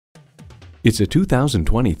It's a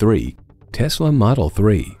 2023 Tesla Model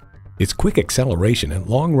 3. Its quick acceleration and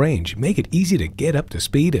long range make it easy to get up to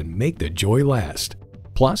speed and make the joy last.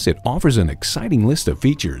 Plus, it offers an exciting list of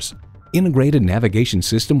features: integrated navigation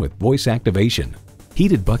system with voice activation,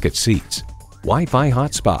 heated bucket seats, Wi-Fi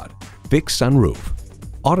hotspot, fixed sunroof,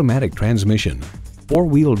 automatic transmission,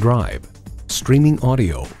 four-wheel drive, streaming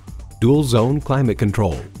audio, dual zone climate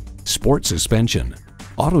control, sport suspension,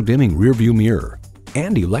 auto-dimming rearview mirror,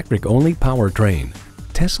 and electric-only powertrain.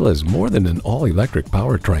 Tesla is more than an all-electric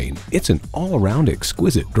powertrain. It's an all-around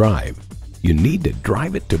exquisite drive. You need to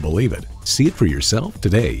drive it to believe it. See it for yourself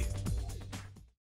today.